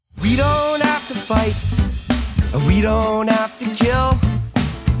fight. We don't have to kill.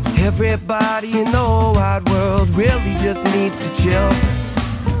 Everybody in the whole wide world really just needs to chill.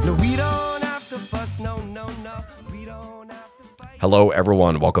 No, we don't have to fuss, no, we don't have to fight. Hello,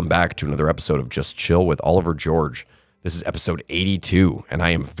 everyone. Welcome back to another episode of Just Chill with Oliver George. This is episode 82, and I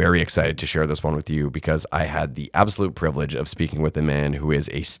am very excited to share this one with you because I had the absolute privilege of speaking with a man who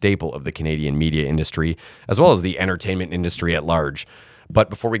is a staple of the Canadian media industry, as well as the entertainment industry at large. But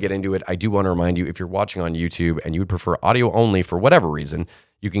before we get into it, I do want to remind you, if you're watching on YouTube and you would prefer audio only for whatever reason,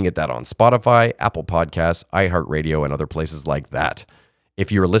 you can get that on Spotify, Apple Podcasts, iHeartRadio, and other places like that.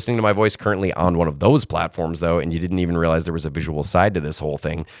 If you're listening to my voice currently on one of those platforms, though, and you didn't even realize there was a visual side to this whole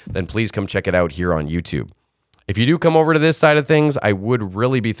thing, then please come check it out here on YouTube. If you do come over to this side of things, I would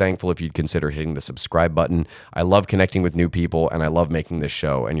really be thankful if you'd consider hitting the subscribe button. I love connecting with new people, and I love making this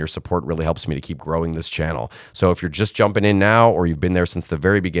show, and your support really helps me to keep growing this channel. So if you're just jumping in now, or you've been there since the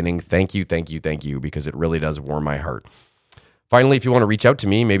very beginning, thank you, because it really does warm my heart. Finally, if you want to reach out to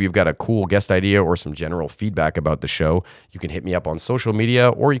me, maybe you've got a cool guest idea or some general feedback about the show, you can hit me up on social media,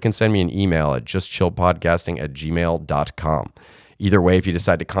 or you can send me an email at justchillpodcasting@gmail.com. Either way, if you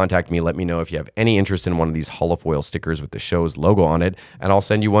decide to contact me, let me know if you have any interest in one of these holofoil stickers with the show's logo on it, and I'll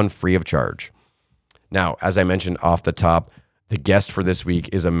send you one free of charge. Now, as I mentioned off the top, the guest for this week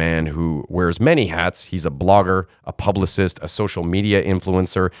is a man who wears many hats. He's a blogger, a publicist, a social media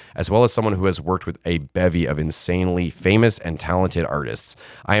influencer, as well as someone who has worked with a bevy of insanely famous and talented artists.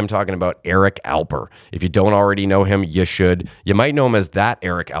 I am talking about Eric Alper. If you don't already know him, you should. You might know him as That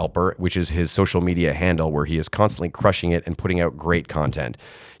Eric Alper, which is his social media handle, where he is constantly crushing it and putting out great content.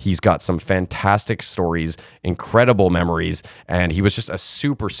 He's got some fantastic stories, incredible memories, and he was just a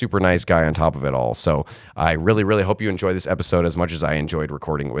super, super nice guy on top of it all. So I really, really hope you enjoy this episode as much as I enjoyed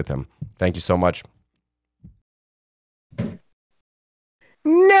recording it with him. Thank you so much.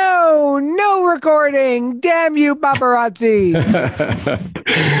 No recording. Damn you, paparazzi.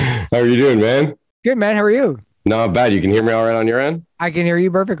 How are you doing, man? Good, man. How are you? Not bad. You can hear me all right on your end? I can hear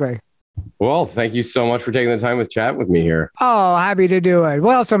you perfectly. Well, thank you so much for taking the time to chat with me here. Oh, happy to do it.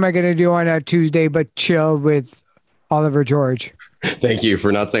 What else am I going to do on a Tuesday but chill with Oliver George? Thank you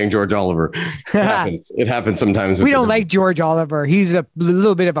for not saying George Oliver. It happens sometimes. We don't like George Oliver. He's a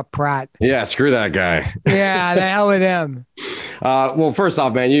little bit of a prat. Yeah, screw that guy. Yeah, the hell with him. Well, first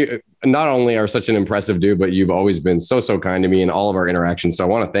off, man, you not only are such an impressive dude, but you've always been so kind to me in all of our interactions. So I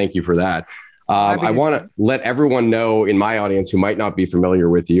want to thank you for that. I want to let everyone know in my audience who might not be familiar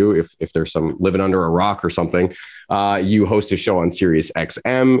with you, if there's some living under a rock or something, you host a show on Sirius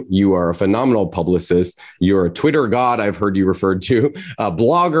XM. You are a phenomenal publicist. You're a Twitter god, I've heard you referred to, a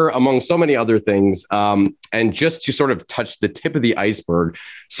blogger, among so many other things. And just to sort of touch the tip of the iceberg,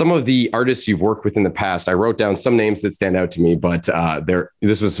 some of the artists you've worked with in the past, I wrote down some names that stand out to me, but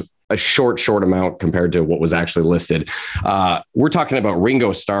this was a short amount compared to what was actually listed. We're talking about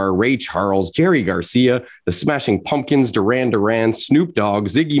Ringo Starr, Ray Charles, Jerry Garcia, the Smashing Pumpkins, Duran Duran, Snoop Dogg,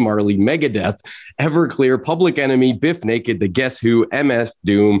 Ziggy Marley, Megadeth, Everclear, Public Enemy, Biff Naked, The Guess Who, MF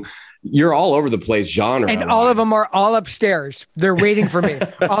Doom. You're all over the place genre. And all of them are all upstairs. They're waiting for me.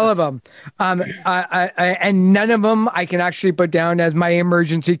 All of them. And none of them I can actually put down as my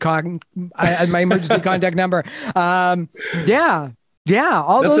emergency contact number. Yeah,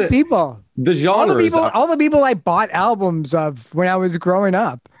 all That's those people. The genres. All the people I bought albums of when I was growing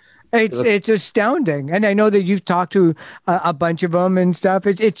up. It's astounding. And I know that you've talked to a bunch of them and stuff.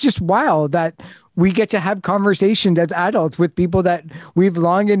 It's just wild that we get to have conversations as adults with people that we've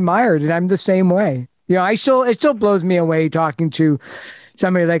long admired. And I'm the same way. You know, it still blows me away talking to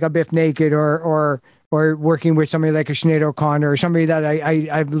somebody like a Biff Naked or working with somebody like a Sinead O'Connor, or somebody that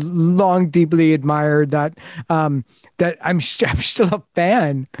I've long deeply admired, that I'm still a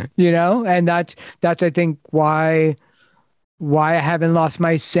fan, you know, and that's I think why I haven't lost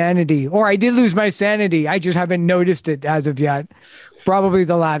my sanity, or I did lose my sanity. I just haven't noticed it as of yet. Probably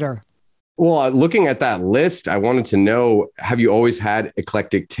the latter. Well, looking at that list, I wanted to know, have you always had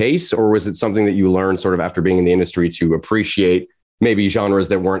eclectic tastes, or was it something that you learned sort of after being in the industry to appreciate maybe genres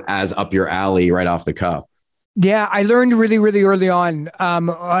that weren't as up your alley right off the cuff? Yeah, I learned really, really early on,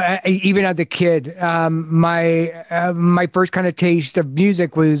 even as a kid. My first kind of taste of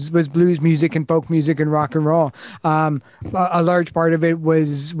music was blues music and folk music and rock and roll. A large part of it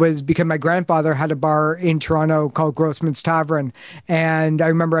was because my grandfather had a bar in Toronto called Grossman's Tavern, and I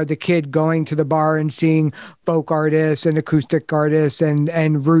remember as a kid going to the bar and seeing folk artists and acoustic artists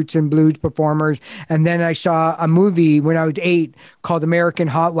and roots and blues performers. And then I saw a movie when I was 8 called American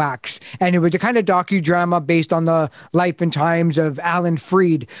Hot Wax, and it was a kind of docudrama based based on the life and times of Alan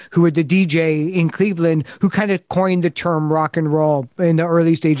Freed, who was the DJ in Cleveland, who kind of coined the term rock and roll in the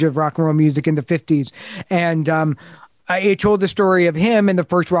early stage of rock and roll music in the 50s. And it told the story of him in the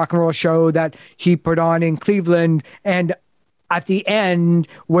first rock and roll show that he put on in Cleveland. And at the end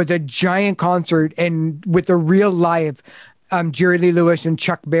was a giant concert and with a real live Jerry Lee Lewis and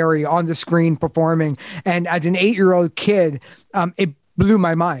Chuck Berry on the screen performing. And as an 8-year-old kid, it blew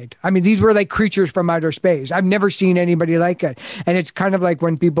my mind. I mean, these were like creatures from outer space. I've never seen anybody like it. And it's kind of like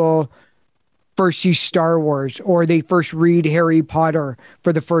when people first see Star Wars or they first read Harry Potter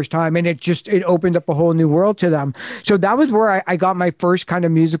for the first time, and it opened up a whole new world to them. So that was where I got my first kind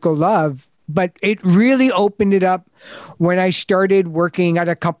of musical love. But it really opened it up when I started working at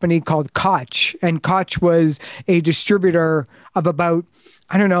a company called Koch. And Koch was a distributor of about,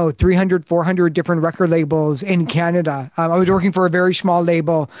 300, 400 different record labels in Canada. I was working for a very small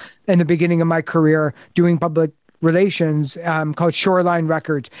label in the beginning of my career doing public relations called Shoreline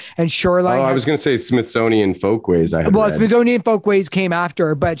Records. And Shoreline... I was going to say Smithsonian Folkways. Smithsonian Folkways came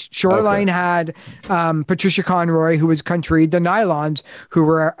after, but Shoreline had Patricia Conroy, who was country, the Nylons, who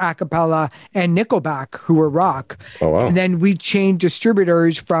were a cappella, and Nickelback, who were rock. Oh, wow. And then we changed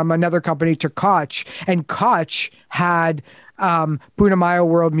distributors from another company to Koch, and Koch had Putumayo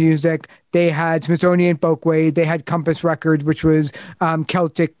World Music. They had Smithsonian Folkways. They had Compass Records, which was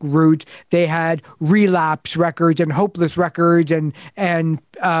Celtic Root. They had Relapse Records and Hopeless Records and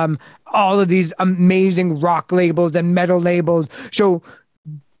all of these amazing rock labels and metal labels. So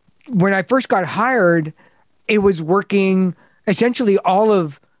when I first got hired, it was working essentially all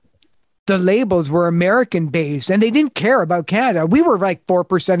of the labels were American based and they didn't care about Canada. We were like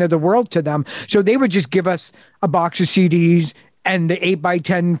 4% of the world to them. So they would just give us a box of CDs and the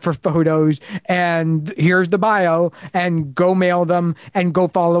 8x10 for photos and here's the bio and go mail them and go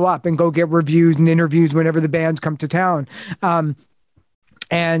follow up and go get reviews and interviews whenever the bands come to town.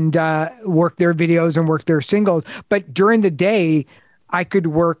 And work their videos and work their singles. But during the day, I could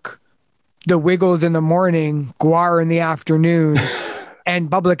work the Wiggles in the morning, Guar in the afternoon,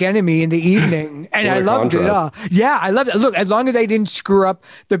 and Public Enemy in the evening. And I loved it all. Yeah, I loved it. Look, as long as I didn't screw up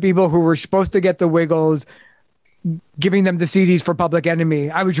the people who were supposed to get the Wiggles, giving them the CDs for Public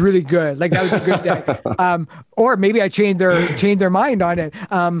Enemy, I was really good. Like that was a good day. Or maybe I changed their mind on it.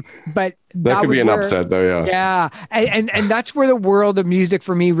 But that could be an upset though. Yeah. And that's where the world of music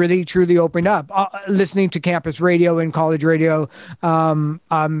for me really truly opened up. Listening to campus radio and college radio,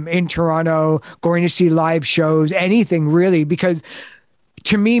 in Toronto, going to see live shows, anything really, because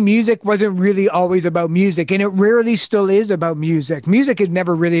to me, music wasn't really always about music, and it rarely still is about music. Music is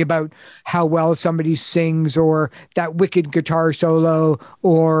never really about how well somebody sings or that wicked guitar solo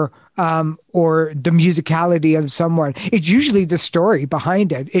or the musicality of someone. It's usually the story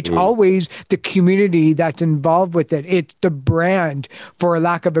behind it. It's always the community that's involved with it. It's the brand, for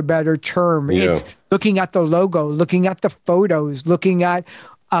lack of a better term. Yeah. It's looking at the logo, looking at the photos, looking at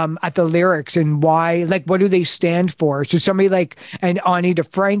the lyrics and why, like, what do they stand for? So somebody like Ani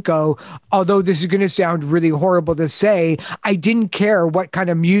DeFranco, although this is going to sound really horrible to say, I didn't care what kind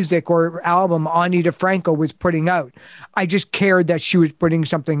of music or album Ani DeFranco was putting out. I just cared that she was putting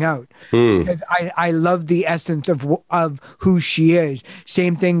something out. Because I love the essence of who she is.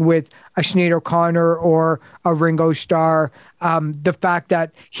 Same thing with a Sinead O'Connor or a Ringo Starr. The fact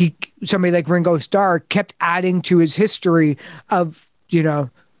that somebody like Ringo Starr kept adding to his history of,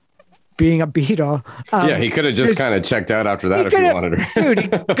 being a Beatle. He could have just kind of checked out after that if he wanted to. Dude, he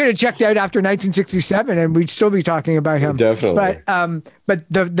could have checked out after 1967 and we'd still be talking about him. Definitely. But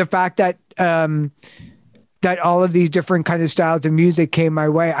the fact that that all of these different kind of styles of music came my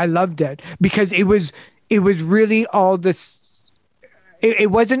way, I loved it because it was really all this.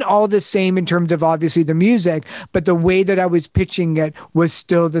 It wasn't all the same in terms of obviously the music, but the way that I was pitching it was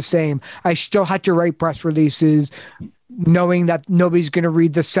still the same. I still had to write press releases, knowing that nobody's going to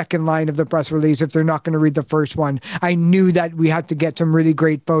read the second line of the press release if they're not going to read the first one. I knew that we had to get some really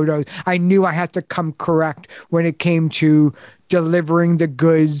great photos. I knew I had to come correct when it came to delivering the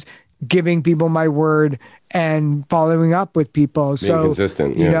goods, giving people my word, and following up with people. Being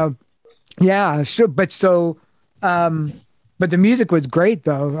consistent, but the music was great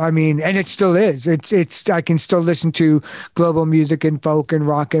though. I mean, and it still is. It's I can still listen to global music and folk and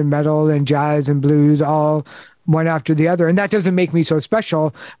rock and metal and jazz and blues all one after the other. And that doesn't make me so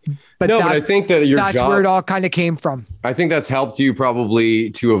special. But I think that that's where it all kind of came from. I think that's helped you probably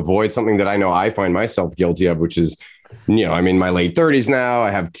to avoid something that I know I find myself guilty of, which is, I'm in my late 30s now. I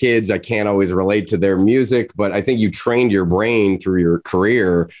have kids. I can't always relate to their music, but I think you trained your brain through your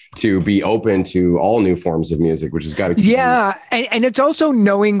career to be open to all new forms of music, which has got to keep and it's also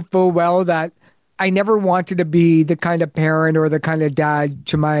knowing full well that I never wanted to be the kind of parent or the kind of dad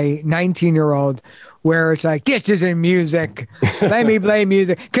to my 19-year-old where it's like, this isn't music. Let me play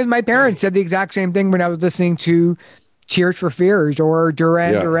music. Because my parents said the exact same thing when I was listening to Tears for Fears or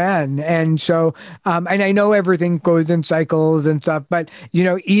Duran Duran. And so, and I know everything goes in cycles and stuff, but, you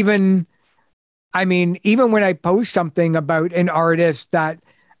know, even when I post something about an artist that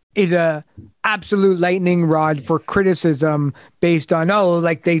is a absolute lightning rod for criticism based on,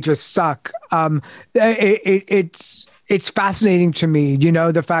 like they just suck. It's fascinating to me, you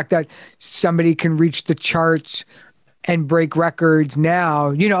know, the fact that somebody can reach the charts and break records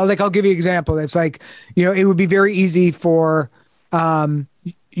now, you know, like I'll give you an example. It's like, you know, it would be very easy for,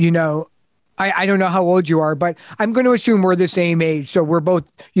 you know, I don't know how old you are, but I'm going to assume we're the same age. So we're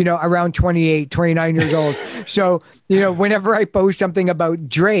both, you know, around 28, 29 years old. So, you know, whenever I post something about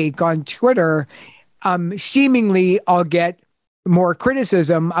Drake on Twitter, seemingly I'll get more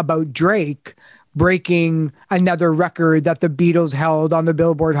criticism about Drake breaking another record that the Beatles held on the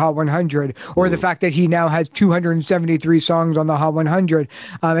Billboard Hot 100, or the fact that he now has 273 songs on the Hot 100.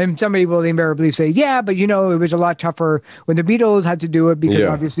 And somebody will invariably say, yeah, but you know, it was a lot tougher when the Beatles had to do it because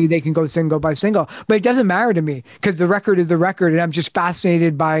obviously they can go single by single. But it doesn't matter to me because the record is the record, and I'm just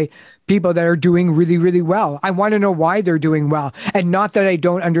fascinated by people that are doing really, really well. I want to know why they're doing well, and not that I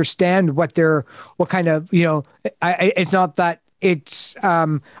don't understand what kind of, you know, it's not that it's,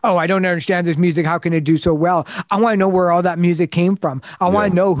 I don't understand this music. How can it do so well? I want to know where all that music came from. I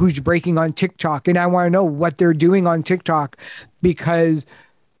want to know who's breaking on TikTok, and I want to know what they're doing on TikTok, because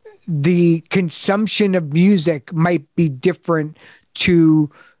the consumption of music might be different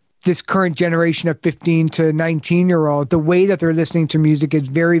to this current generation of 15 to 19-year-old. The way that they're listening to music is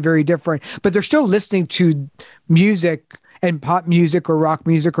very, very different, but they're still listening to music and pop music or rock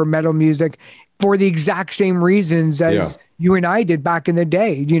music or metal music for the exact same reasons as you and I did back in the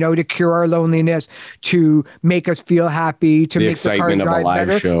day, you know, to cure our loneliness, to make us feel happy, to make the car drive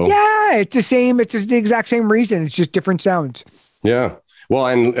better. Show. Yeah, it's the same. It's the exact same reason. It's just different sounds. Yeah. Well,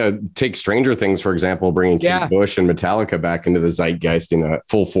 and take Stranger Things, for example, bringing Kate Bush and Metallica back into the zeitgeist in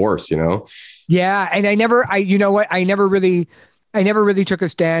full force, you know? Yeah. And I never really took a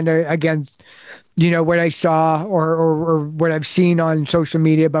stand against, you know, what I saw or what I've seen on social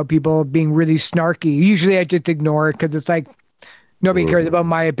media about people being really snarky. Usually I just ignore it because it's like, nobody cares about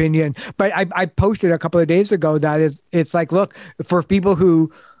my opinion. But I posted a couple of days ago that it's like, look, for people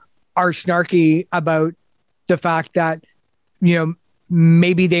who are snarky about the fact that, you know,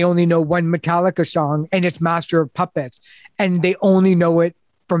 maybe they only know one Metallica song and it's Master of Puppets, and they only know it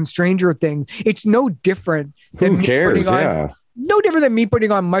from Stranger Things. It's no different than who cares? No different than me putting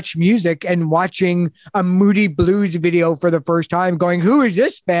on Much Music and watching a Moody Blues video for the first time going, who is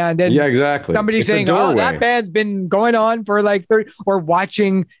this band? And exactly. Somebody saying, oh, that band's been going on for like 30, or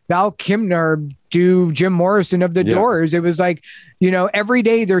watching Val Kilmer do Jim Morrison of the Doors. It was like, you know, every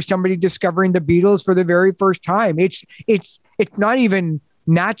day there's somebody discovering the Beatles for the very first time. It's not even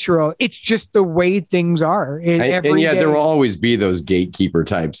natural. It's just the way things are. And there will always be those gatekeeper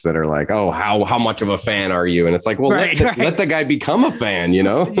types that are like, oh, how much of a fan are you? And it's like, well, let the guy become a fan, you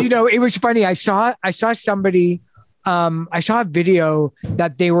know? You know, it was funny. I saw somebody, I saw a video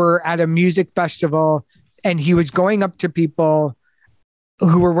that they were at a music festival and he was going up to people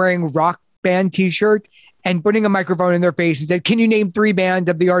who were wearing Rock Band t-shirts and putting a microphone in their face and said, can you name 3 bands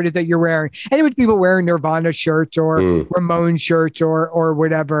of the artist that you're wearing? And it was people wearing Nirvana shirts or Ramones shirts or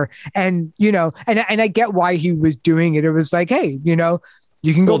whatever. And, you know, and I get why he was doing it. It was like, hey, you know,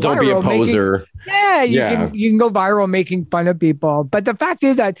 you can go viral. Don't be a poser. You can go viral making fun of people. But the fact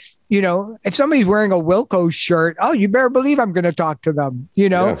is that, you know, if somebody's wearing a Wilco shirt, oh, you better believe I'm going to talk to them. You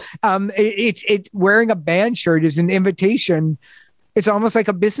know, wearing a band shirt is an invitation. It's almost like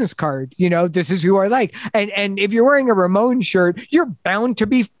a business card, you know, this is who I like. And if you're wearing a Ramones shirt, you're bound to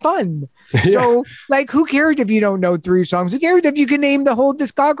be fun. So like, who cares if you don't know 3 songs? Who cares if you can name the whole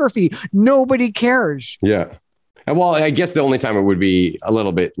discography? Nobody cares. Yeah. Well, I guess the only time it would be a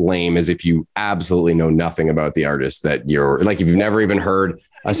little bit lame is if you absolutely know nothing about the artist that you're like, if you've never even heard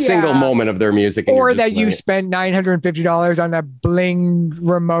a single moment of their music. Or that you spent $950 on a bling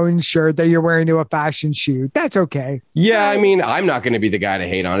Ramones shirt that you're wearing to a fashion shoot. That's okay. Yeah. I mean, I'm not going to be the guy to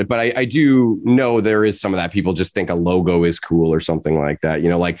hate on it, but I do know there is some of that. People just think a logo is cool or something like that. You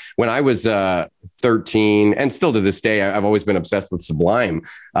know, like when I was 13 and still to this day, I've always been obsessed with Sublime.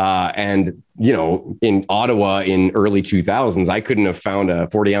 And, you know, in Ottawa in early 2000s, I couldn't have found a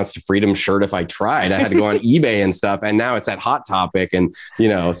 40 ounce to freedom shirt if I tried. I had to go on eBay and stuff. And now it's at Hot Topic and,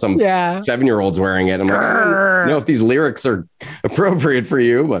 you know, some 7-year-olds wearing it. I'm like, I don't know if these lyrics are appropriate for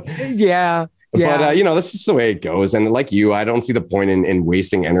you, but Yeah. But this is the way it goes. And like you, I don't see the point in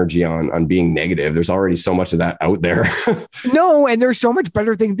wasting energy on being negative. There's already so much of that out there. No, and there's so much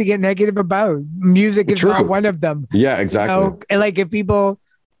better things to get negative about. Music is True. not one of them. Yeah, exactly. And like if people,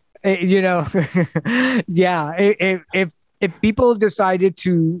 yeah, if people decided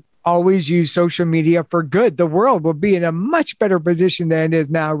to always use social media for good, the world will be in a much better position than it is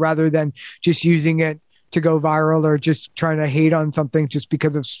now, rather than just using it to go viral or just trying to hate on something just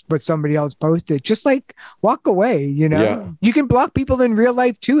because of what somebody else posted. Just like walk away, Yeah. You can block people in real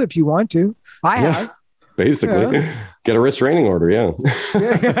life too if you want to. I have. Basically, get a restraining order. Yeah.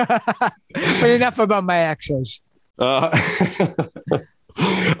 But enough about my exes.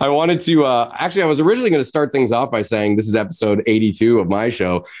 I wanted to I was originally going to start things off by saying this is episode 82 of my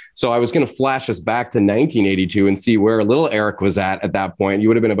show. So I was going to flash us back to 1982 and see where little Eric was at that point. You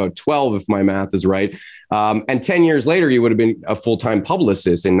would have been about 12 if my math is right. And 10 years later, you would have been a full-time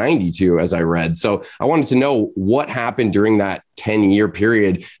publicist in 92, as I read. So I wanted to know what happened during that 10-year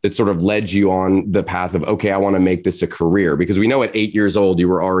period that sort of led you on the path of, okay, I want to make this a career, because we know at 8 years old, you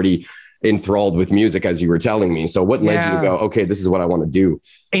were already enthralled with music, as you were telling me. So what led you to go, okay, this is what I want to do?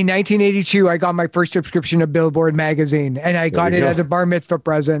 In 1982, I got my first subscription to Billboard magazine, and I got it as a bar mitzvah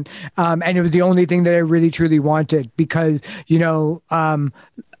present. And it was the only thing that I really, truly wanted, because,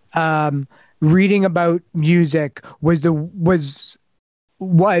 reading about music was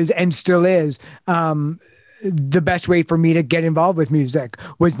and still is, the best way for me to get involved with music,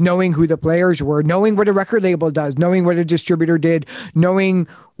 was knowing who the players were, knowing what a record label does, knowing what a distributor did, knowing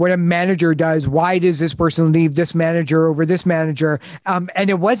what a manager does. Why does this person leave this manager over this manager? And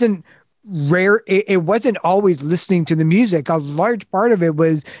it wasn't rare. It wasn't always listening to the music. A large part of it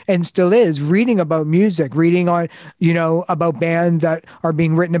was, and still is, reading about music, reading on, about bands that are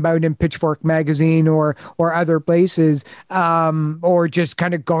being written about in Pitchfork magazine or other places, or just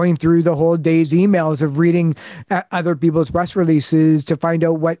kind of going through the whole day's emails of reading other people's press releases to find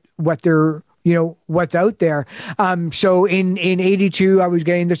out what they're, what's out there. So in 82, I was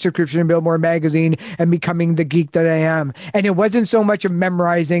getting the subscription to Billboard magazine and becoming the geek that I am. And it wasn't so much of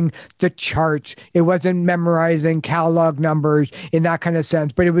memorizing the charts. It wasn't memorizing catalog numbers in that kind of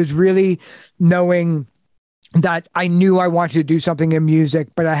sense, but it was really knowing that I knew I wanted to do something in music,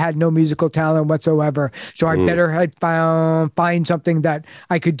 but I had no musical talent whatsoever. So I better had find something that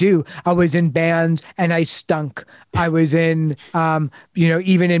I could do. I was in bands and I stunk. I was in,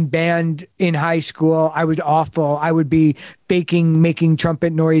 even in band in high school, I was awful. I would be making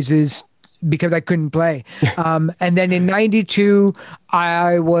trumpet noises because I couldn't play. And then in 92,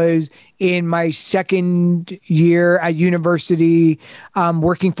 I was in my second year at university,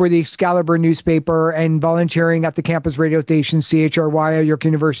 working for the Excalibur newspaper and volunteering at the campus radio station, CHRY at York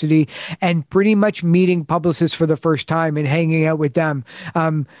University, and pretty much meeting publicists for the first time and hanging out with them,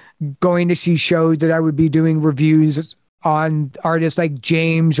 going to see shows that I would be doing reviews on artists like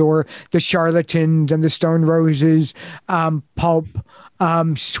James or the Charlatans and the Stone Roses, Pulp,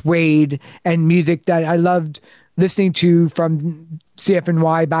 Suede, and music that I loved listening to from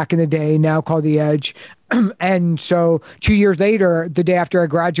CFNY back in the day, now called The Edge. And so 2 years later, the day after I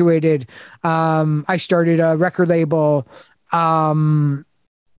graduated, I started a record label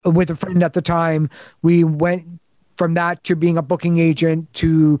with a friend at the time. We went from that to being a booking agent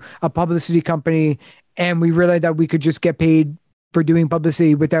to a publicity company, and we realized that we could just get paid for doing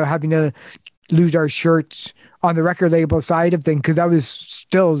publicity without having to lose our shirts on the record label side of things, because that was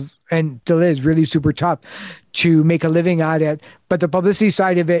still is really super tough to make a living at it. But the publicity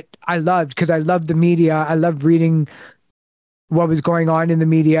side of it, I loved, because I loved the media. I loved reading what was going on in the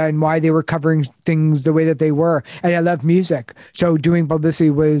media and why they were covering things the way that they were. And I loved music. So doing publicity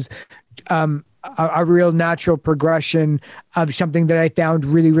was a real natural progression of something that I found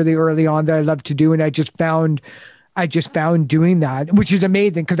really, really early on that I loved to do. And I just found doing that, which is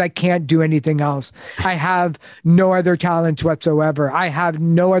amazing, because I can't do anything else. I have no other talents whatsoever. I have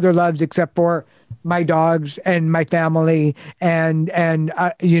no other loves except for my dogs and my family and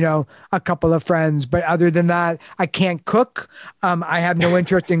a couple of friends. But other than that, I can't cook. I have no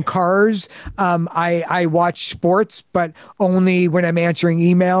interest in cars. I watch sports, but only when I'm answering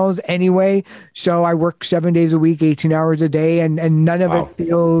emails anyway. So I work 7 days a week, 18 hours a day, and none of it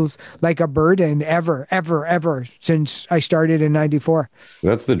feels like a burden ever since I started in 94.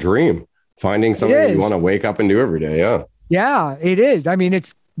 That's the dream. Finding something you want to wake up and do every day. Yeah. Yeah, it is. I mean,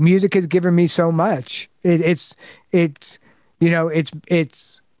 music has given me so much. It's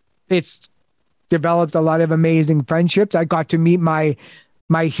developed a lot of amazing friendships. I got to meet my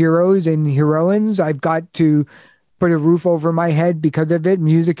heroes and heroines. I've got to put a roof over my head because of it.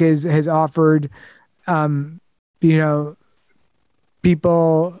 Music has offered,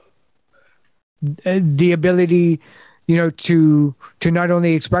 people the ability, to not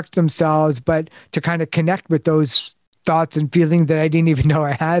only express themselves, but to kind of connect with those thoughts and feelings that I didn't even know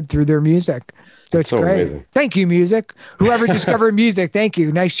I had through their music. So it's great. Amazing. Thank you, music. Whoever discovered music, thank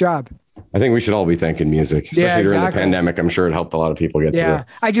you. Nice job. I think we should all be thanking music, especially during the pandemic. I'm sure it helped a lot of people get through it.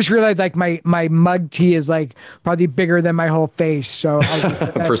 I just realized like my mug tea is like probably bigger than my whole face. So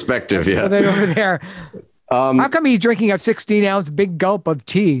perspective, yeah. Over there. How come he's drinking a 16-ounce big gulp of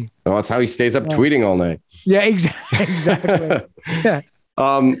tea? Well, that's how he stays up tweeting all night. Yeah, exactly. Yeah.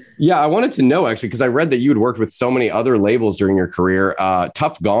 I wanted to know actually, because I read that you had worked with so many other labels during your career.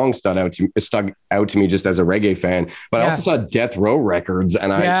 Tuff Gong stuck out to me just as a reggae fan, but I also saw Death Row Records,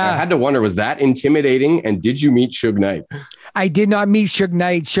 and I had to wonder, was that intimidating? And did you meet Suge Knight? I did not meet Suge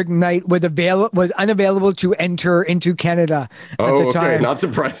Knight. Suge Knight was unavailable to enter into Canada at the time. Not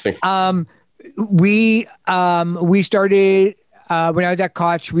surprising. We started when I was at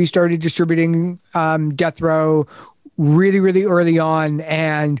Koch. We started distributing Death Row really, really early on.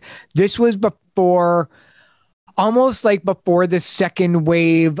 And this was almost like before the second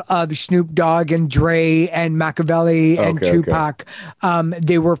wave of Snoop Dogg and Dre and Machiavelli and Tupac.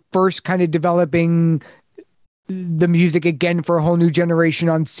 They were first kind of developing the music again for a whole new generation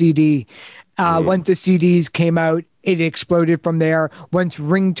on CD. Once the CDs came out, it exploded from there. Once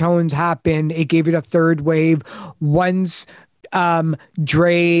ringtones happened, it gave it a third wave. Once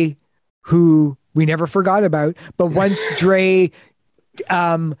Dre, who we never forgot about, but once Dre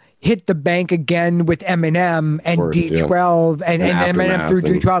hit the bank again with Eminem and D12 and Eminem through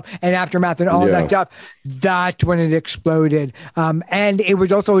D12 and Aftermath and all that stuff, that's when it exploded. And it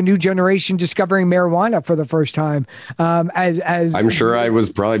was also a new generation discovering marijuana for the first time. As I'm sure I was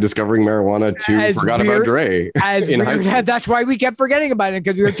probably discovering marijuana too. Forgot about Dre. That's why we kept forgetting about it,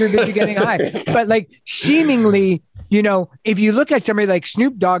 because we were too busy getting high. But like seemingly, if you look at somebody like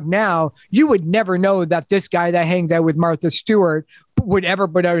Snoop Dogg now, you would never know that this guy that hangs out with Martha Stewart would ever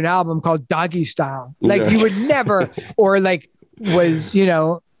put out an album called Doggy Style. Like you would never, or like was,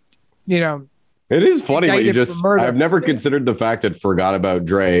 It is funny what you just, I've never considered the fact that Forgot About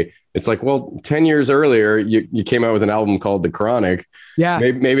Dre. It's like, well, 10 years earlier, you came out with an album called The Chronic. Yeah.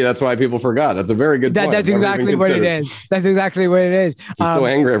 Maybe that's why people forgot. That's a very good point. That's exactly what it is. That's exactly what it is. He's so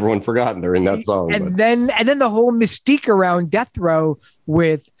angry everyone forgot during that song. And then the whole mystique around Death Row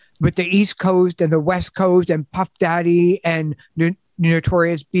with the East Coast and the West Coast and Puff Daddy and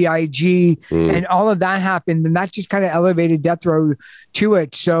Notorious B.I.G. and all of that happened. And that just kind of elevated Death Row to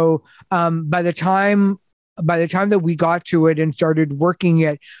it. So by the time that we got to it and started working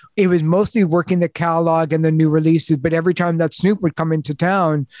it was mostly working the catalog and the new releases. But every time that Snoop would come into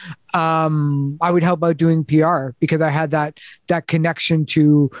town, I would help out doing PR because I had that connection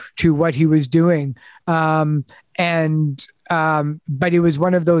to what he was doing. But it was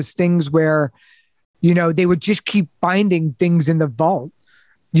one of those things where, they would just keep finding things in the vault.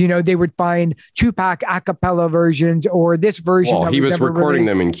 They would find Tupac a cappella versions or this version. Well, he was recording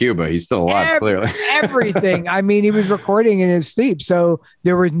them in Cuba. He's still alive, clearly. Everything. I mean, he was recording in his sleep. So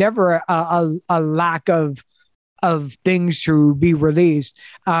there was never a lack of things to be released.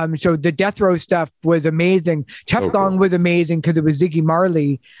 So the Death Row stuff was amazing. Tuff Gong was amazing because it was Ziggy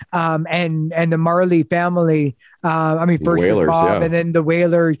Marley and the Marley family. First Wailers, Bob and then the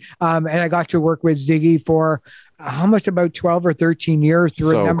Wailers. And I got to work with Ziggy for about 12 or 13 years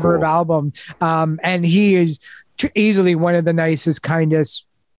through a number of albums. And he is easily one of the nicest, kindest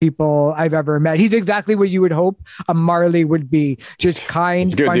people I've ever met. He's exactly what you would hope a Marley would be. Just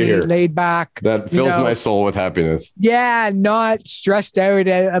kind, funny, laid back. That fills my soul with happiness. Yeah, not stressed out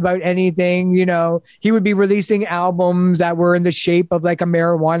about anything. He would be releasing albums that were in the shape of like a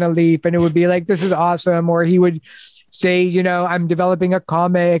marijuana leaf, and it would be like, this is awesome. Or he would say, I'm developing a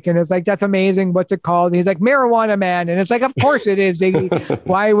comic, and it's like, that's amazing. What's it called? And he's like, Marijuana Man. And it's like, of course it is, Ziggy.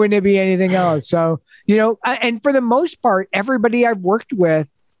 Why wouldn't it be anything else? So, and for the most part, everybody I've worked with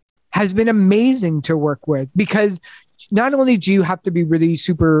has been amazing to work with, because not only do you have to be really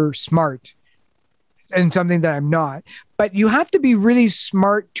super smart and something that I'm not, but you have to be really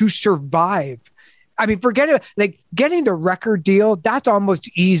smart to survive. I mean, forget it. Like getting the record deal, that's almost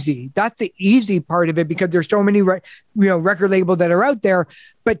easy. That's the easy part of it because there's so many, record labels that are out there.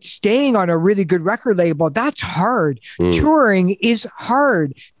 But staying on a really good record label, that's hard. Touring is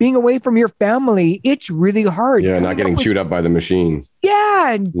hard. Being away from your family, it's really hard. Yeah, not getting chewed up by the machine.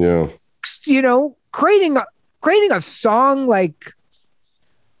 Yeah, and creating a song like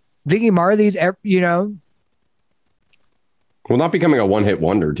Ziggy Marley's, Well, not becoming a one-hit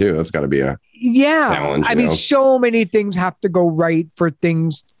wonder too. That's got to be a Yeah. challenge. I mean, so many things have to go right for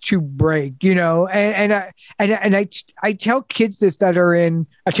things to break, I tell kids this that are in,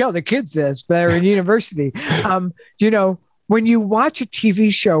 I tell the kids this that are in university, when you watch a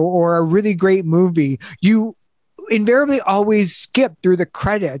TV show or a really great movie, you invariably always skip through the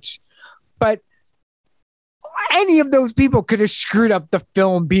credits, but any of those people could have screwed up the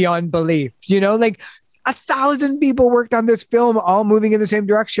film beyond belief, like 1,000 people worked on this film, all moving in the same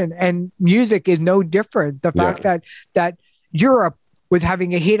direction. And music is no different. The fact that Europe was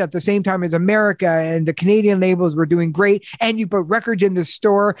having a hit at the same time as America and the Canadian labels were doing great. And you put records in the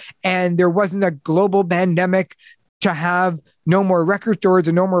store and there wasn't a global pandemic to have no more record stores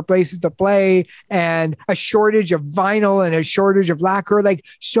and no more places to play and a shortage of vinyl and a shortage of lacquer. Like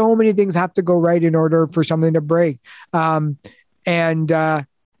so many things have to go right in order for something to break.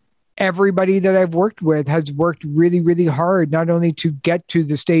 Everybody that I've worked with has worked really, really hard, not only to get to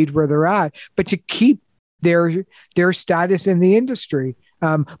the stage where they're at, but to keep their status in the industry.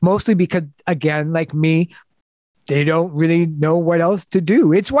 Mostly because, again, like me, they don't really know what else to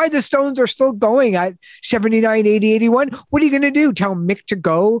do. It's why the Stones are still going at 79, 80, 81. What are you going to do? Tell Mick to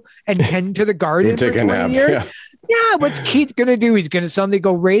go and tend to the garden for 20 years? Yeah, what's Keith going to do? He's going to suddenly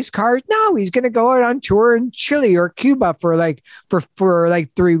go race cars? No, he's going to go out on tour in Chile or Cuba for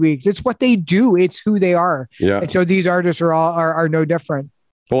 3 weeks. It's what they do. It's who they are. Yeah. And so these artists are no different.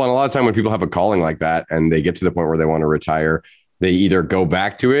 Well, and a lot of time when people have a calling like that and they get to the point where they want to retire, they either go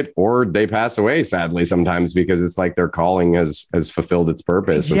back to it or they pass away, sadly, sometimes, because it's like their calling has fulfilled its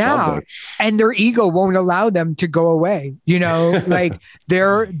purpose. Yeah. And their ego won't allow them to go away. Like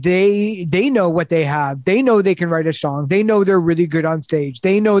they know what they have. They know they can write a song. They know they're really good on stage.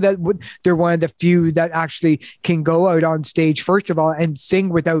 They know that they're one of the few that actually can go out on stage, first of all, and sing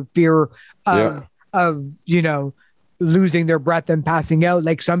without fear of losing their breath and passing out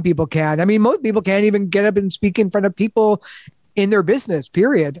like some people can. I mean, most people can't even get up and speak in front of people in their business,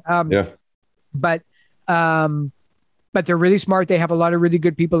 period. But they're really smart. They have a lot of really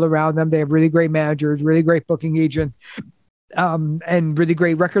good people around them. They have really great managers, really great booking agents, and really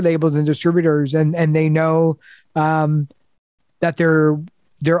great record labels and distributors. And they know that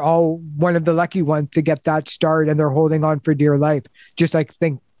they're all one of the lucky ones to get that start, and they're holding on for dear life, just like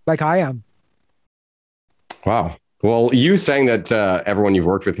I am. Wow. Well, you saying that everyone you've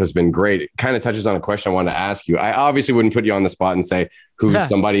worked with has been great, it kind of touches on a question I wanted to ask you. I obviously wouldn't put you on the spot and say who's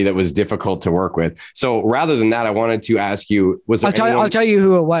somebody that was difficult to work with. So rather than that, I wanted to ask you, was there I'll tell you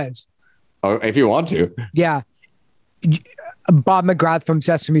who it was. Oh, if you want to. Yeah. Bob McGrath from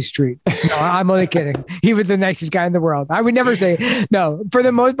Sesame Street. No, I'm only kidding. He was the nicest guy in the world. I would never say no. For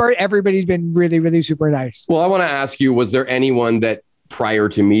the most part, everybody's been really, really super nice. Well, I want to ask you, was there anyone that prior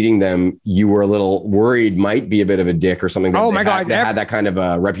to meeting them, you were a little worried might be a bit of a dick or something? Oh my God. They had that kind of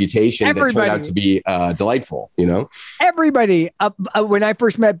a reputation that turned out to be delightful, Everybody. When I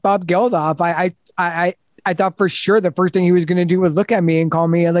first met Bob Geldof, I thought for sure the first thing he was going to do was look at me and call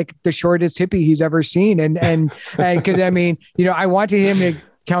me like the shortest hippie he's ever seen. And because I mean, I wanted him to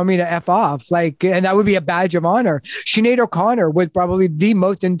tell me to F off, and that would be a badge of honor. Sinead O'Connor was probably the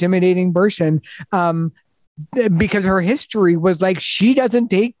most intimidating person, because her history was like, she doesn't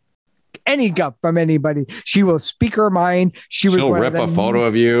take any guff from anybody. She will speak her mind. She'll rip a photo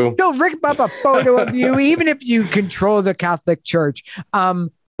of you. She'll rip up a photo of you, even if you control the Catholic Church.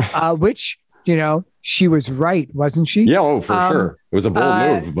 Which, she was right, wasn't she? Yeah, for sure. It was a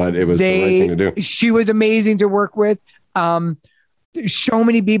bold move, but it was the right thing to do. She was amazing to work with. So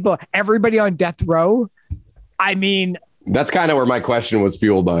many people, everybody on death row. I mean, that's kind of where my question was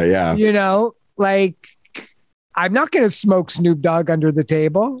fueled by. Yeah. I'm not going to smoke Snoop Dogg under the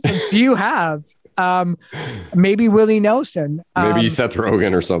table. Do you have? Maybe Willie Nelson. Maybe Seth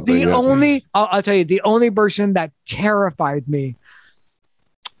Rogen or something. I'll tell you, the only person that terrified me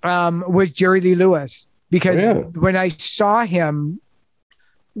was Jerry Lee Lewis. Because when I saw him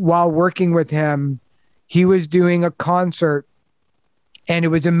while working with him, he was doing a concert and it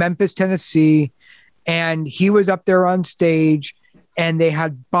was in Memphis, Tennessee. And he was up there on stage and they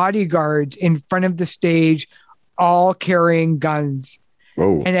had bodyguards in front of the stage, all carrying guns.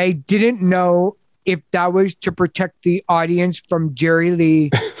 Oh. And I didn't know if that was to protect the audience from Jerry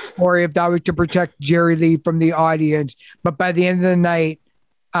Lee or if that was to protect Jerry Lee from the audience. But by the end of the night,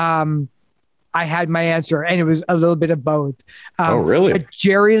 I had my answer, and it was a little bit of both. Oh, really? But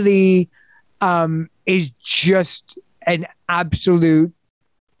Jerry Lee is just an absolute,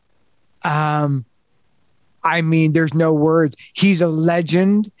 there's no words. He's a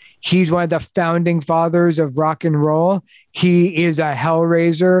legend. He's one of the founding fathers of rock and roll. He is a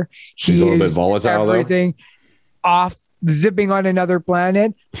hellraiser. He's a little bit volatile, everything though. zipping on another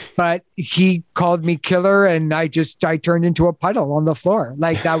planet, but he called me killer, and I turned into a puddle on the floor.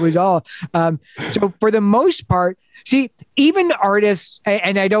 Like, that was all. So for the most part, see, even artists,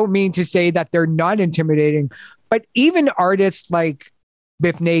 and I don't mean to say that they're not intimidating, but even artists like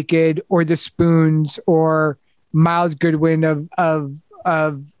Biff Naked or the Spoons or Miles Goodwin of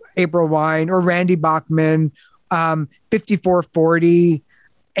April Wine, or Randy Bachman, 5440,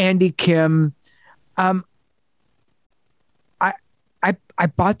 Andy Kim. I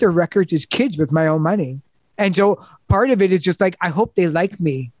bought their records as kids with my own money. And so part of it is just like, I hope they like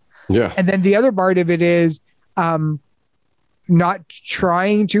me. Yeah. And then the other part of it is not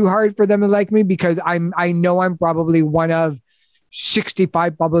trying too hard for them to like me, because I know I'm probably one of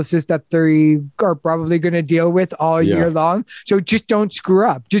 65 publicists that they are probably going to deal with all year long. So just don't screw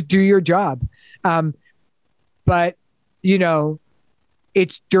up. Just do your job. But, you know,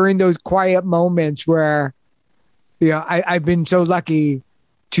 it's during those quiet moments where, you know, I've been so lucky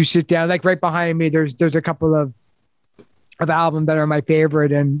to sit down, like right behind me, there's a couple of albums that are my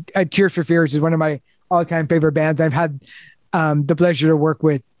favorite. And Tears for Fears is one of my all-time favorite bands. I've had the pleasure to work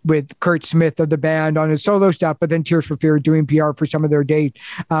with Kurt Smith of the band on his solo stuff, but then Tears for Fears doing PR for some of their dates.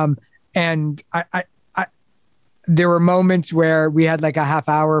 And I there were moments where we had like a half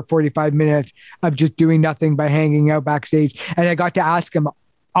hour, 45 minutes of just doing nothing by hanging out backstage. And I got to ask him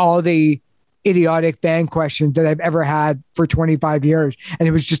all the idiotic fan questions that I've ever had for 25 years. And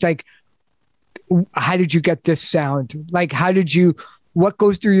it was just like, how did you get this sound? Like, what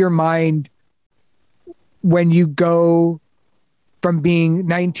goes through your mind when you go from being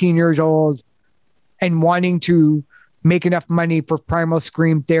 19 years old and wanting to make enough money for Primal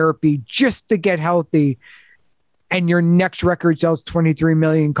Scream therapy just to get healthy, and your next record sells 23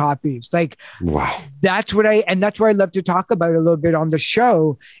 million copies? Like, wow. That's why I love to talk about a little bit on the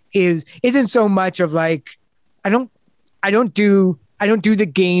show isn't so much of like, I don't do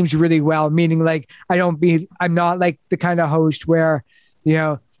the games really well, meaning like, I'm not like the kind of host where, you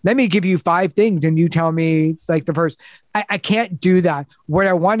know, let me give you 5 things and you tell me like the first. I can't do that. What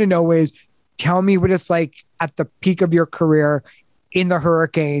I want to know is, tell me what it's like at the peak of your career in the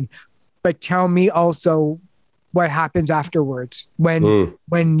hurricane, but tell me also what happens afterwards when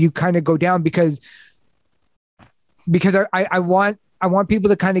you kind of go down, because I want people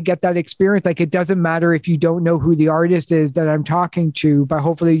to kind of get that experience. Like, it doesn't matter if you don't know who the artist is that I'm talking to, but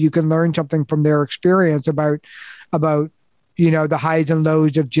hopefully you can learn something from their experience about, you know, the highs and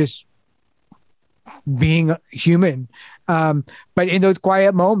lows of just being human. But in those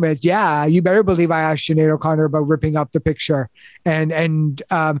quiet moments, you better believe I asked Sinead O'Connor about ripping up the picture, and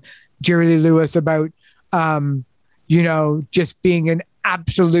Jerry Lee Lewis about, you know, just being an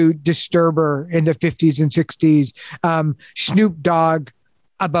absolute disturber in the 50s and 60s. Snoop Dogg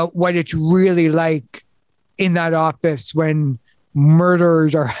about what it's really like in that office when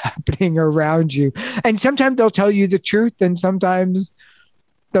murders are happening around you. And sometimes they'll tell you the truth, and sometimes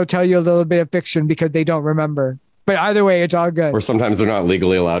they'll tell you a little bit of fiction because they don't remember. But either way, it's all good. Or sometimes they're not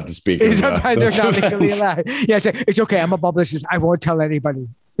legally allowed to speak. Sometimes they're not legally allowed. Yeah, it's okay. I'm a publicist. I won't tell anybody.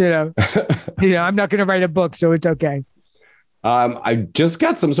 You know, I'm not going to write a book, so it's okay. I just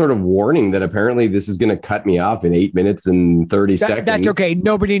got some sort of warning that apparently this is going to cut me off in 8 minutes and 30 seconds. That's okay.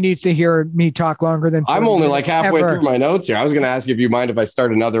 Nobody needs to hear me talk longer than. I'm only like halfway through my notes here. I was going to ask if you mind if I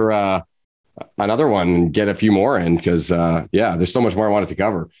start another one and get a few more in, because there's so much more I wanted to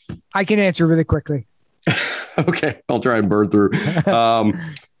cover. I can answer really quickly. Okay, I'll try and burn through.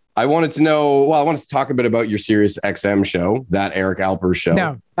 I wanted to talk a bit about your Sirius XM show, that Eric Alper show.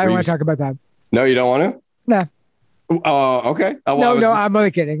 No, I don't want to talk about that. No, you don't want to? Nah. Okay. I'm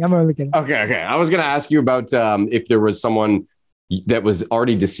only kidding. Okay. I was going to ask you about if there was someone that was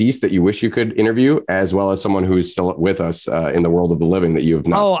already deceased that you wish you could interview, as well as someone who is still with us in the world of the living that you have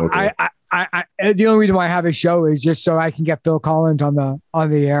not spoken. I the only reason why I have a show is just so I can get Phil Collins on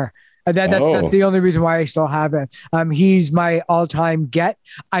the air. That's the only reason why I still have it. He's my all-time get.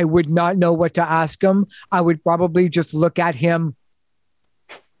 I would not know what to ask him. I would probably just look at him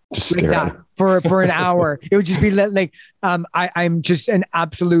just like that for an hour. It would just be like, I'm just an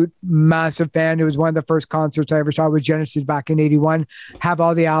absolute massive fan. It was one of the first concerts I ever saw with Genesis back in 81. Have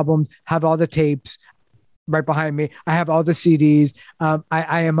all the albums, have all the tapes right behind me. I have all the CDs.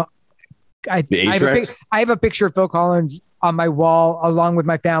 I have a picture of Phil Collins on my wall along with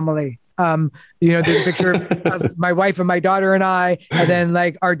my family. There's a picture of my wife and my daughter and I, and then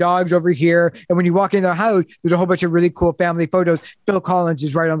like our dogs over here. And when you walk in the house, there's a whole bunch of really cool family photos. Phil Collins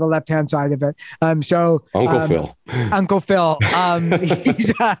is right on the left-hand side of it. Uncle Phil.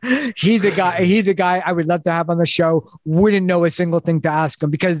 He's a guy I would love to have on the show. Wouldn't know a single thing to ask him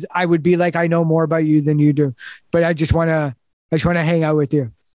because I would be like, I know more about you than you do, but I just want to hang out with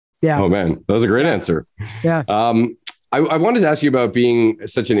you. Yeah. Oh man, that was a great answer. Yeah. I wanted to ask you about being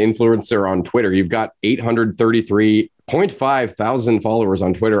such an influencer on Twitter. You've got 833.5 thousand followers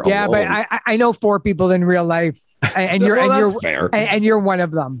on Twitter. Yeah, alone. But I know 4 people in real life, and you're fair. And you're one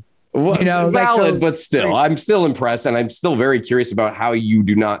of them. Well, valid, but still, I'm still impressed, and I'm still very curious about how you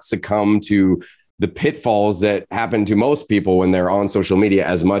do not succumb to the pitfalls that happen to most people when they're on social media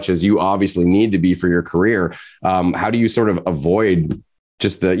as much as you obviously need to be for your career. How do you sort of avoid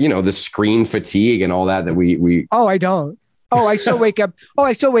just the screen fatigue and all that we. Oh, I don't. Oh, I still wake up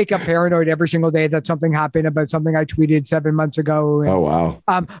paranoid every single day that something happened about something I tweeted 7 months ago. Oh, wow.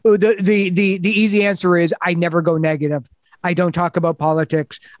 The easy answer is I never go negative. I don't talk about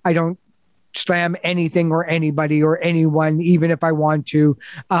politics. I don't slam anything or anybody or anyone, even if I want to.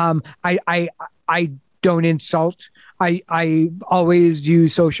 I don't insult. I always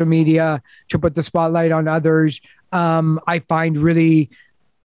use social media to put the spotlight on others. I find really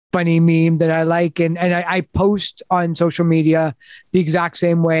funny meme that I like. And I post on social media the exact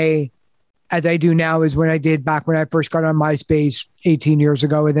same way as I do now as when I did back when I first got on MySpace 18 years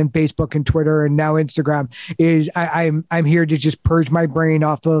ago, and then Facebook and Twitter and now Instagram. Is I'm here to just purge my brain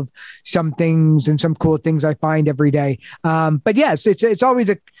off of some things and some cool things I find every day. But yes, it's always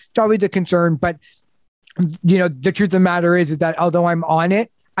a concern, but the truth of the matter is that although I'm on it,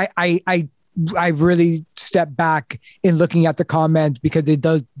 I've really stepped back in looking at the comments because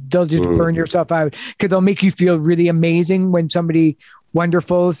they'll just burn yourself out, because they'll make you feel really amazing when somebody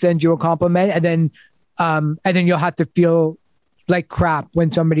wonderful sends you a compliment, and then you'll have to feel like crap when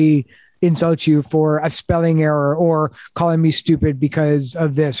somebody insults you for a spelling error or calling me stupid because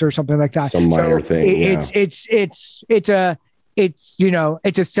of this or something like that. Some minor thing. It's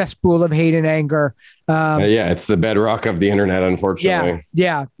a cesspool of hate and anger. It's the bedrock of the internet, unfortunately.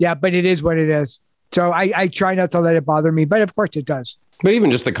 Yeah. But it is what it is. So I try not to let it bother me, but of course it does. But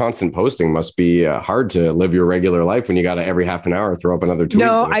even just the constant posting must be hard to live your regular life when you got to every half an hour throw up another tweet.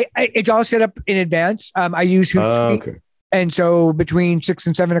 No, it's all set up in advance. I use Hootsuite. Okay. And so between 6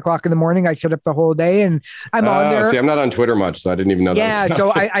 and 7 o'clock in the morning, I set up the whole day, and I'm on there. See, I'm not on Twitter much, so I didn't even know that. Yeah,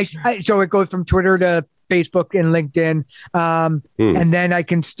 so so it goes from Twitter to Facebook and LinkedIn. And then I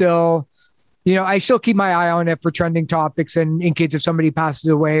can still, I still keep my eye on it for trending topics. And in case if somebody passes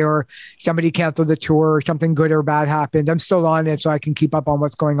away or somebody canceled the tour or something good or bad happened, I'm still on it so I can keep up on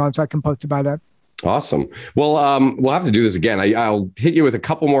what's going on so I can post about it. Awesome. Well, we'll have to do this again. I'll hit you with a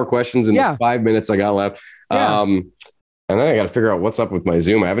couple more questions in the 5 minutes I got left. Yeah. And then I got to figure out what's up with my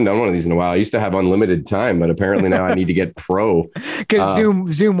Zoom. I haven't done one of these in a while. I used to have unlimited time, but apparently now I need to get pro. Because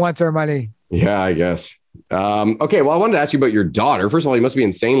Zoom wants our money. Yeah, I guess. Okay, well, I wanted to ask you about your daughter. First of all, you must be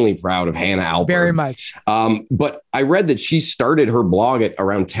insanely proud of Hannah Alpern. Very much. But I read that she started her blog at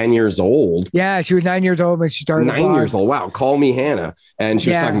around 10 years old. Yeah, she was 9 years old when she started. 9 years old. Wow. Call me Hannah. And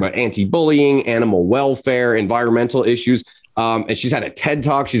she was talking about anti-bullying, animal welfare, environmental issues. And she's had a TED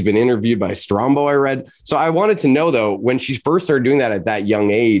Talk. She's been interviewed by Strombo, I read. So I wanted to know, though, when she first started doing that at that young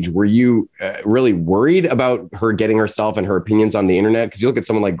age, were you really worried about her getting herself and her opinions on the internet? Because you look at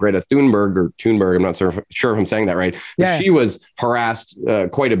someone like Greta Thunberg, I'm not sure if I'm saying that right. But she was harassed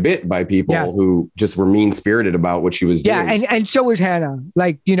quite a bit by people who just were mean-spirited about what she was doing. Yeah, and so was Hannah.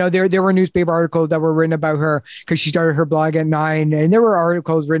 Like, there were newspaper articles that were written about her because she started her blog at 9. And there were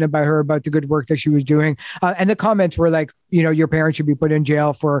articles written about her about the good work that she was doing. And the comments were like, your parents should be put in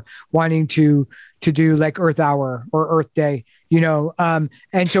jail for wanting to do like Earth Hour or Earth Day, and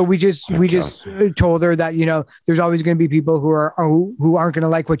so we just told her that, there's always going to be people who aren't going to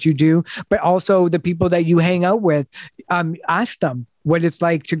like what you do, but also the people that you hang out with, ask them what it's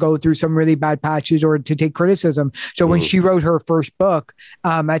like to go through some really bad patches or to take criticism. So when she wrote her first book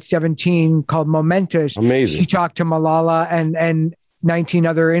at 17 called Momentous, amazing. She talked to Malala and 19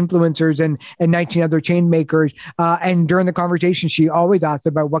 other influencers and 19 other chain makers. And during the conversation, she always asked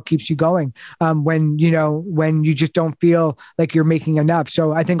about what keeps you going when you just don't feel like you're making enough.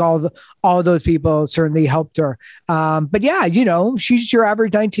 So I think all those people certainly helped her. But yeah, she's your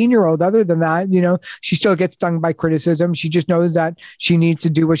average 19-year-old. Other than that, she still gets stung by criticism. She just knows that she needs to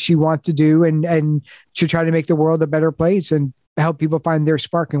do what she wants to do and to try to make the world a better place and help people find their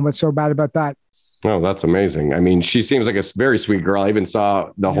spark. And what's so bad about that? Oh, that's amazing. I mean, she seems like a very sweet girl. I even saw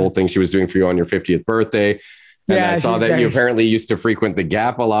the whole thing she was doing for you on your 50th birthday. And Yeah, I saw she's that you great. apparently used to frequent the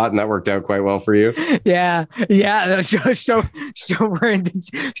Gap a lot, and that worked out quite well for you. Yeah, yeah. So still wearing the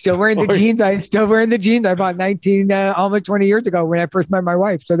Oh, jeans. I still wearing the jeans I bought 19, almost 20 years ago when I first met my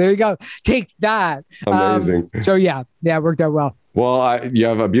wife. So there you go. Take that. Amazing. So yeah, it worked out well. Well, you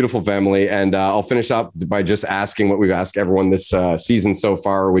have a beautiful family, and I'll finish up by just asking what we've asked everyone this season so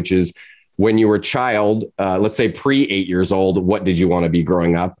far, which is when you were a child, let's say pre 8 years old, what did you want to be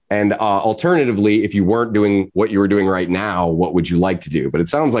growing up? And alternatively, if you weren't doing what you were doing right now, what would you like to do? But it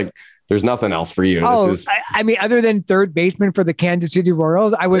sounds like there's nothing else for you. I mean, other than third baseman for the Kansas City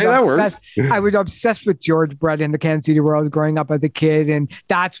Royals, I was obsessed. I was obsessed with George Brett and the Kansas City Royals growing up as a kid, and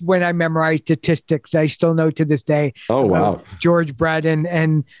that's when I memorized statistics I still know to this day. Oh wow, George Brett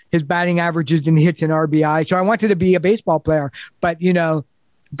and his batting averages and hits and RBI. So I wanted to be a baseball player, but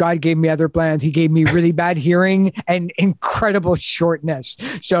God gave me other plans. He gave me really bad hearing and incredible shortness.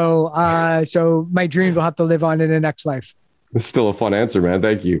 So my dreams will have to live on in the next life. It's still a fun answer, man.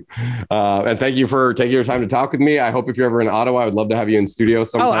 Thank you. And thank you for taking your time to talk with me. I hope if you're ever in Ottawa, I would love to have you in studio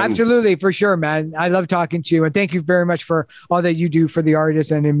sometime. Oh, absolutely. For sure, man. I love talking to you. And thank you very much for all that you do for the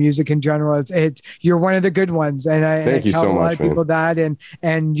artists and in music in general. You're one of the good ones. And I tell a lot of people that.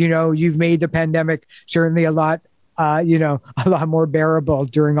 And you've made the pandemic certainly a lot more bearable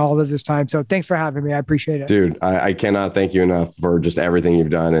during all of this time. So thanks for having me. I appreciate it. Dude, I cannot thank you enough for just everything you've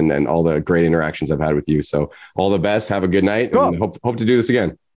done and all the great interactions I've had with you. So all the best. Have a good night. Cool. And hope to do this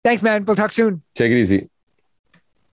again. Thanks, man. We'll talk soon. Take it easy.